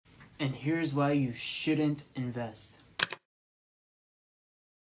and here's why you shouldn't invest.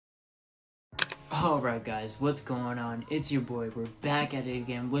 Alright guys, what's going on? It's your boy. We're back at it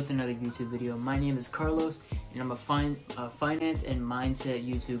again with another YouTube video. My name is Carlos, and I'm a finance and mindset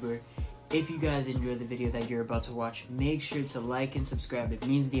YouTuber. If you guys enjoyed the video that you're about to watch, make sure to like and subscribe. It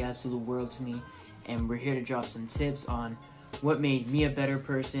means the absolute world to me. And we're here to drop some tips on what made me a better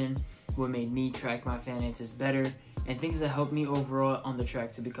person, what made me track my finances better, and things that helped me overall on the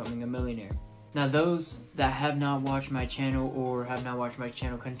track to becoming a millionaire. Now, those that have not watched my channel or have not watched my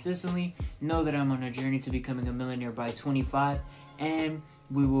channel consistently know that I'm on a journey to becoming a millionaire by 25, and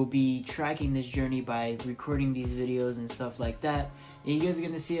we will be tracking this journey by recording these videos and stuff like that. And you guys are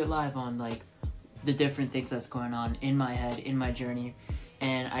going to see it live on like the different things that's going on in my head, in my journey,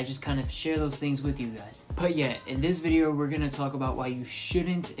 and I just kind of share those things with you guys. But yeah, in this video, we're going to talk about why you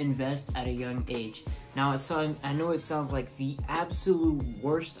shouldn't invest at a young age. Now, I know it sounds like the absolute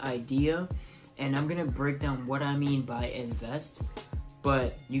worst idea, and I'm gonna break down what I mean by invest,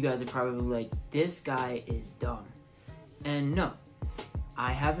 but you guys are probably like, this guy is dumb. And no,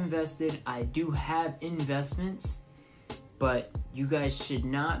 I have invested, I do have investments, but you guys should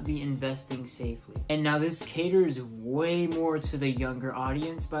not be investing safely. And now this caters way more to the younger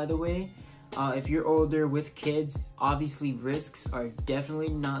audience, by the way. If you're older with kids, obviously risks are definitely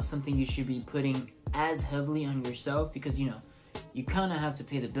not something you should be putting as heavily on yourself, because you know, you kind of have to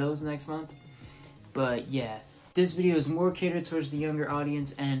pay the bills next month. But yeah, this video is more catered towards the younger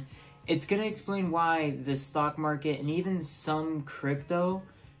audience, and it's going to explain why the stock market and even some crypto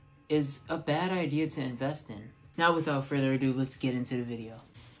is a bad idea to invest in. Now, without further ado, let's get into the video.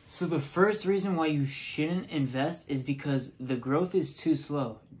 So the first reason why you shouldn't invest is because the growth is too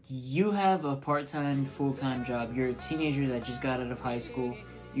slow. You have a part-time, full-time job. You're a teenager that just got out of high school.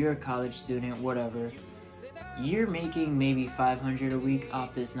 You're a college student, whatever. You're making maybe $500 a week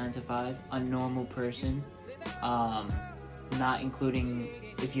off this 9 to 5, a normal person, not including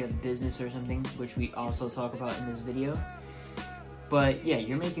if you have a business or something, which we also talk about in this video. But yeah,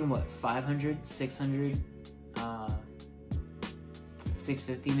 you're making what, 500, 600,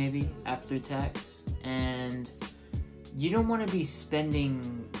 650 maybe after tax, and you don't want to be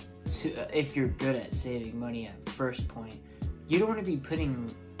spending if you're good at saving money at first point, you don't want to be putting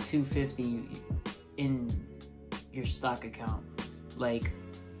 $250 in your stock account. Like,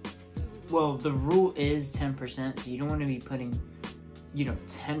 well, the rule is 10%, so you don't want to be putting, you know,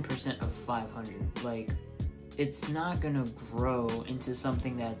 10% of 500. Like, it's not gonna grow into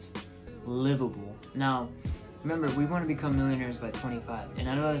something that's livable. Now, remember, we want to become millionaires by 25, and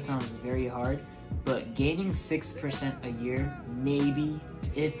I know that sounds very hard, but gaining 6% a year, maybe,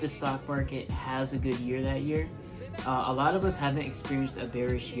 if the stock market has a good year that year. A lot of us haven't experienced a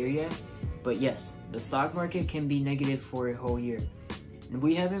bearish year yet, but yes, the stock market can be negative for a whole year. And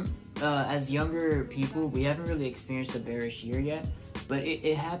we haven't, as younger people, we haven't really experienced a bearish year yet, but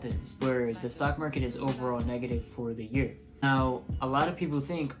it happens where the stock market is overall negative for the year. Now, a lot of people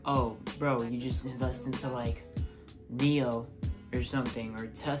think, oh, bro, you just invest into like Neo or something, or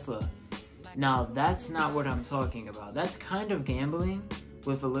Tesla. Now, that's not what I'm talking about. That's kind of gambling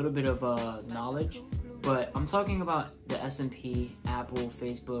with a little bit of knowledge, but I'm talking about the S&P, Apple,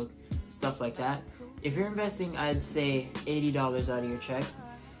 Facebook, stuff like that. If you're investing, I'd say $80 out of your check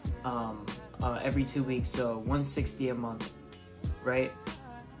every 2 weeks, so $160 a month, right?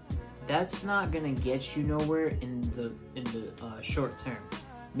 That's not gonna get you nowhere in the short term.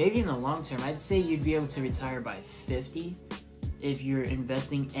 Maybe in the long term, I'd say you'd be able to retire by 50 if you're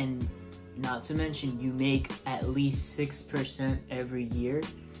investing, and not to mention you make at least 6% every year,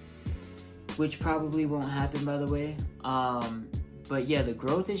 which probably won't happen, by the way. But yeah, the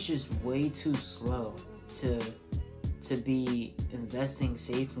growth is just way too slow to be investing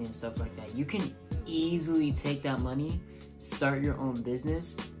safely and stuff like that. You can easily take that money, start your own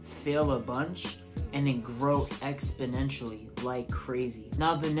business, fail a bunch, and then grow exponentially like crazy.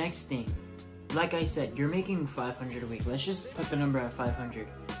 Now, the next thing, like I said, you're making $500 a week. Let's just put the number at 500.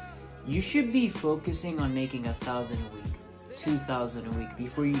 You should be focusing on making $1,000 a week, $2,000 a week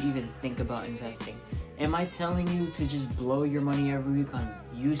before you even think about investing. Am I telling you to just blow your money every week on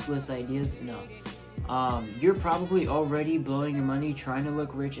useless ideas? No. You're probably already blowing your money trying to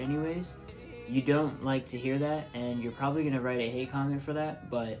look rich anyways. You don't like to hear that, and you're probably gonna write a hate comment for that,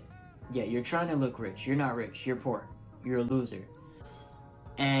 but yeah, you're trying to look rich. You're not rich, you're poor. You're a loser.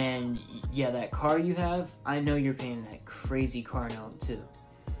 And yeah, that car you have, I know you're paying that crazy car note too.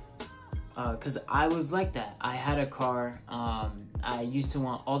 Because I was like that. I had a car, I used to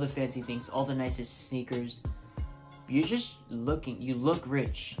want all the fancy things, all the nicest sneakers. You're just looking, you look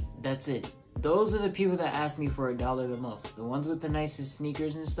rich, that's it. Those are the people that ask me for $1 the most. The ones with the nicest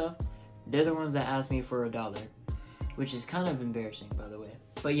sneakers and stuff, they're the ones that ask me for $1, which is kind of embarrassing, by the way.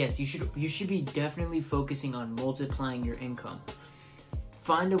 But yes, you should be definitely focusing on multiplying your income.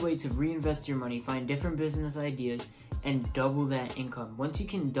 Find a way to reinvest your money, find different business ideas, and double that income. Once you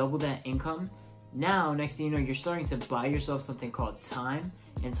can double that income, now, next thing you know, you're starting to buy yourself something called time,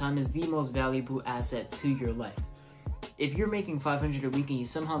 and time is the most valuable asset to your life. If you're making $500 a week and you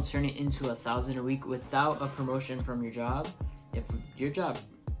somehow turn it into $1,000 a week without a promotion from your job, if your job,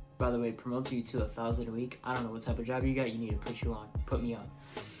 by the way, promotes you to $1,000 a week, I don't know what type of job you got, you need to put me on.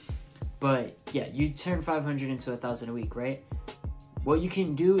 But yeah, you turn 500 into 1,000 a week, right? What you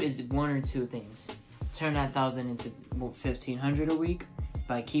can do is one or two things. Turn that 1,000 into 1,500 a week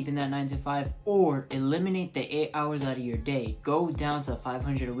by keeping that 9 to 5, or eliminate the 8 hours out of your day. Go down to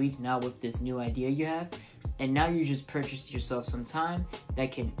 500 a week now with this new idea you have, and now you just purchased yourself some time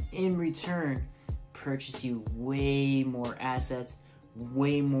that can, in return, purchase you way more assets,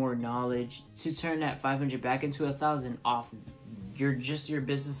 way more knowledge to turn that 500 back into 1,000 off your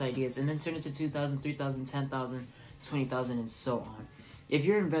business ideas, and then turn it to 2,000, 3,000, 10,000, 20,000, and so on. If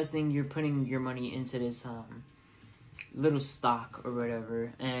you're investing, you're putting your money into this little stock or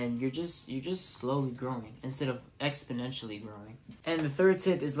whatever, and you're just slowly growing instead of exponentially growing. And the third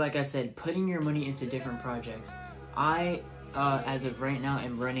tip is, like I said, putting your money into different projects. I as of right now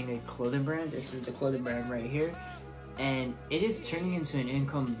am running a clothing brand. This is the clothing brand right here, and it is turning into an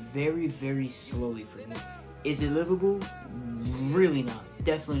income very, very slowly for me. Is it livable? Really not.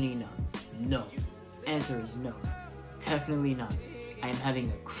 Definitely not. No. Answer is no. Definitely not. I am having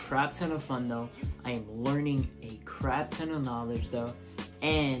a crap ton of fun though. I am learning a crap ton of knowledge though.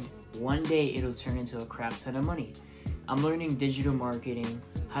 And one day it'll turn into a crap ton of money. I'm learning digital marketing,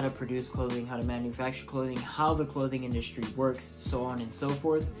 how to produce clothing, how to manufacture clothing, how the clothing industry works, so on and so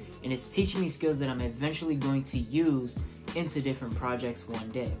forth. And it's teaching me skills that I'm eventually going to use into different projects one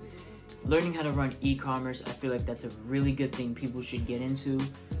day. Learning how to run e-commerce, I feel like that's a really good thing people should get into.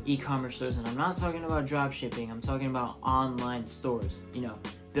 E-commerce stores, and I'm not talking about drop shipping, I'm talking about online stores,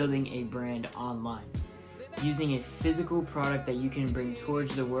 building a brand online. Using a physical product that you can bring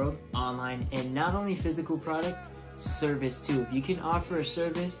towards the world online, and not only physical product, service too. If you can offer a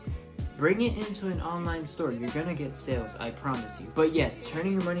service, bring it into an online store. You're gonna get sales, I promise you. But yeah,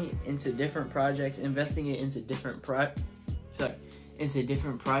 turning your money into different projects, investing it into different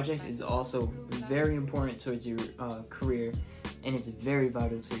projects is also very important towards your career, and it's very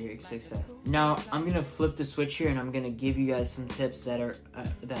vital to your success. Now, I'm gonna flip the switch here, and I'm gonna give you guys some tips that are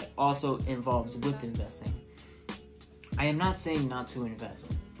that also involves with investing. I am not saying not to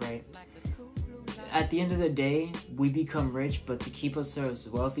invest, right? At the end of the day, we become rich, but to keep ourselves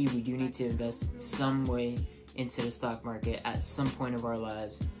wealthy, we do need to invest some way into the stock market at some point of our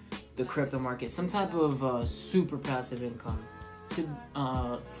lives, the crypto market, some type of super passive income to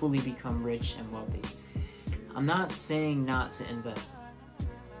fully become rich and wealthy. I'm not saying not to invest.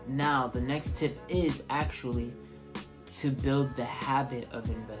 Now, the next tip is actually to build the habit of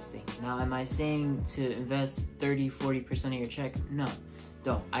investing. Now, am I saying to invest 30-40% of your check? No,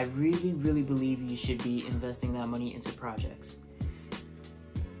 don't. I really, really believe you should be investing that money into projects.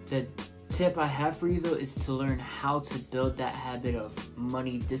 The tip I have for you though is to learn how to build that habit of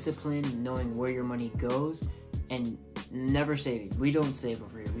money discipline, knowing where your money goes, and never saving. We don't save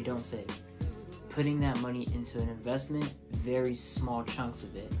over here. We don't save. Putting that money into an investment, very small chunks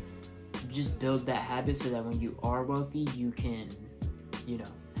of it. Just build that habit so that when you are wealthy, you can,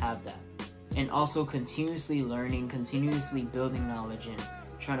 have that. And also continuously learning, continuously building knowledge, and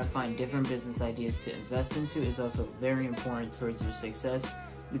trying to find different business ideas to invest into is also very important towards your success,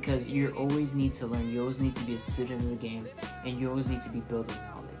 because you always need to learn, you always need to be a student of the game, and you always need to be building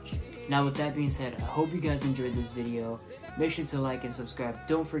knowledge. Now, with that being said, I hope you guys enjoyed this video. Make sure to like and subscribe.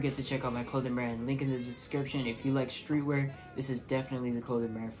 Don't forget to check out my clothing brand, link in the description. If you like streetwear, this is definitely the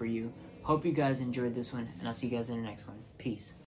clothing brand for you. Hope you guys enjoyed this one, and I'll see you guys in the next one. Peace.